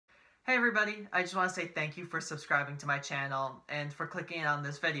Hey everybody, I just want to say thank you for subscribing to my channel and for clicking on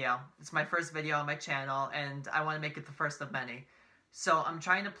this video. It's my first video on my channel and I want to make it the first of many. So I'm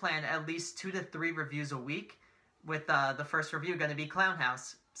trying to plan at least 2 to 3 reviews a week, with the first review going to be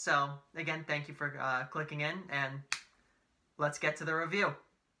Clownhouse. So again, thank you for clicking in, and let's get to the review.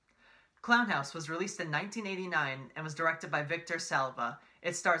 Clownhouse was released in 1989 and was directed by Victor Salva.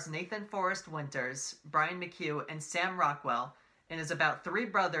 It stars Forrest Winters, Brian McHugh, and Sam Rockwell, and is about 3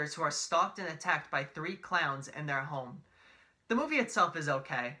 brothers who are stalked and attacked by 3 clowns in their home. The movie itself is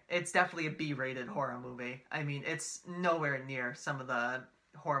okay. It's definitely a B-rated horror movie. I mean, it's nowhere near some of the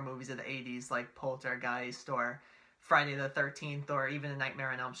horror movies of the 80s like Poltergeist or Friday the 13th or even A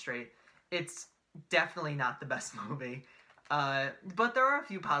Nightmare on Elm Street. It's definitely not the best movie. But there are a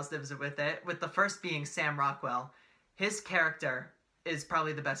few positives with it, with the first being Sam Rockwell. His character is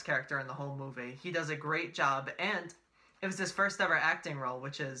probably the best character in the whole movie. He does a great job, and it was his first ever acting role,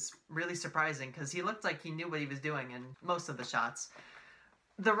 which is really surprising because he looked like he knew what he was doing in most of the shots.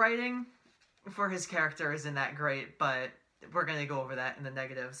 The writing for his character isn't that great, but we're going to go over that in the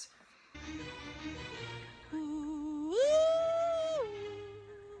negatives. I'm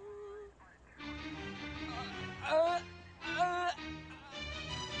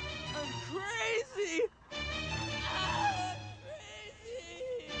crazy!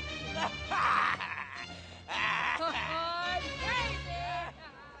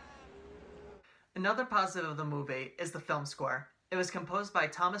 Another positive of the movie is the film score. It was composed by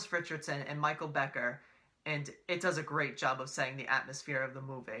Thomas Richardson and Michael Becker, and it does a great job of setting the atmosphere of the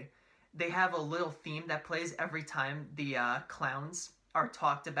movie. They have a little theme that plays every time the clowns are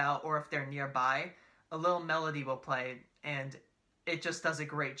talked about, or if they're nearby, a little melody will play, and it just does a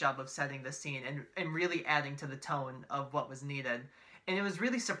great job of setting the scene and really adding to the tone of what was needed. And it was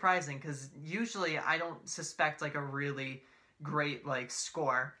really surprising because usually I don't suspect like a really great like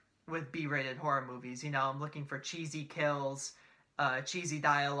score with B-rated horror movies. You know, I'm looking for cheesy kills, cheesy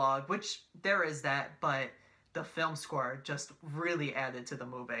dialogue, which there is that, but the film score just really added to the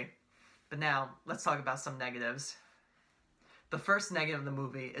movie. But now, let's talk about some negatives. The first negative of the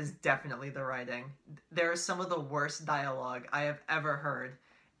movie is definitely the writing. There is some of the worst dialogue I have ever heard,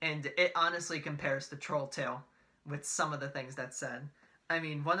 and it honestly compares to Troll 2 with some of the things that's said. I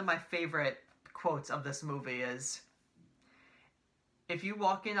mean, one of my favorite quotes of this movie is, "If you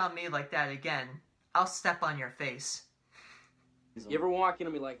walk in on me like that again, I'll step on your face." You ever walk in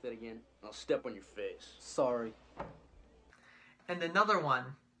on me like that again, I'll step on your face. Sorry. And another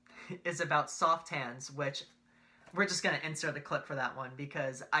one is about soft hands, which we're just going to insert a clip for that one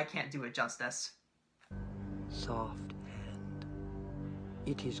because I can't do it justice. Soft hand.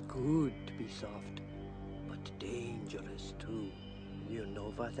 It is good to be soft, but dangerous too. You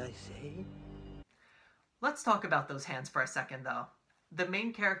know what I say? Let's talk about those hands for a second, though. The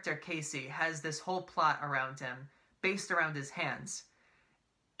main character, Casey, has this whole plot around him based around his hands,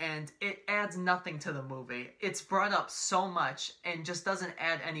 and it adds nothing to the movie. It's brought up so much and just doesn't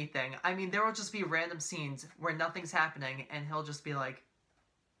add anything. I mean, there will just be random scenes where nothing's happening and he'll just be like...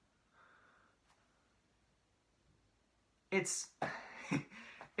 It's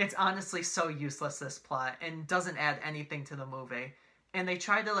honestly so useless, this plot, and doesn't add anything to the movie. And they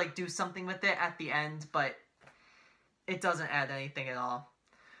try to like do something with it at the end, but it doesn't add anything at all.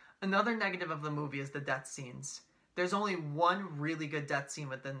 Another negative of the movie is the death scenes. There's only one really good death scene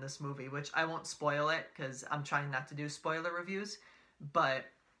within this movie, which I won't spoil it because I'm trying not to do spoiler reviews, but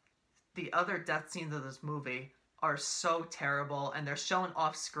the other death scenes of this movie are so terrible and they're shown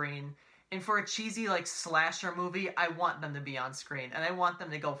off screen. And for a cheesy like slasher movie, I want them to be on screen and I want them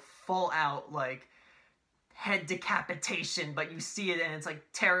to go full out like head decapitation, but you see it and it's like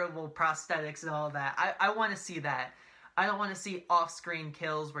terrible prosthetics and all that. I want to see that. I don't want to see off-screen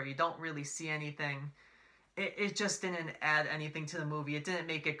kills where you don't really see anything. It just didn't add anything to the movie. It didn't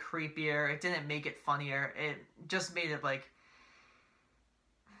make it creepier. It didn't make it funnier. It just made it like...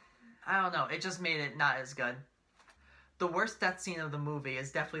 I don't know. It just made it not as good. The worst death scene of the movie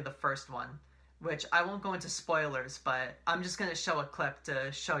is definitely the first one, which I won't go into spoilers, but I'm just going to show a clip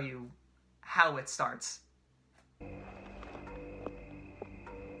to show you how it starts.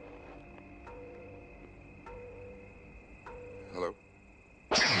 Hello?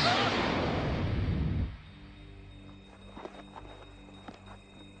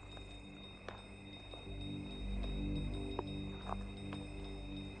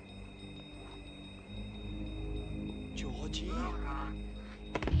 Georgie?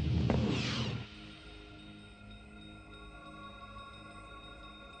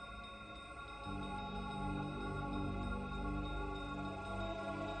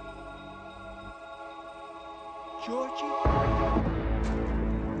 Georgie?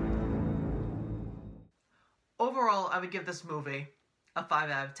 overall, I would give this movie a 5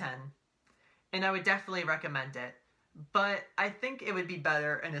 out of 10. And I would definitely recommend it. But I think it would be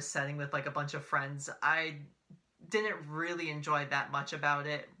better in a setting with like a bunch of friends. I didn't really enjoy that much about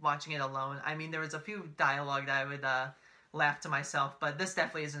it, watching it alone. I mean, there was a few dialogue that I would laugh to myself, but this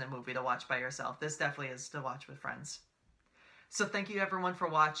definitely isn't a movie to watch by yourself. This definitely is to watch with friends. So thank you everyone for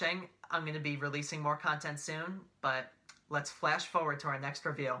watching. I'm going to be releasing more content soon, but let's flash forward to our next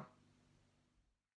review.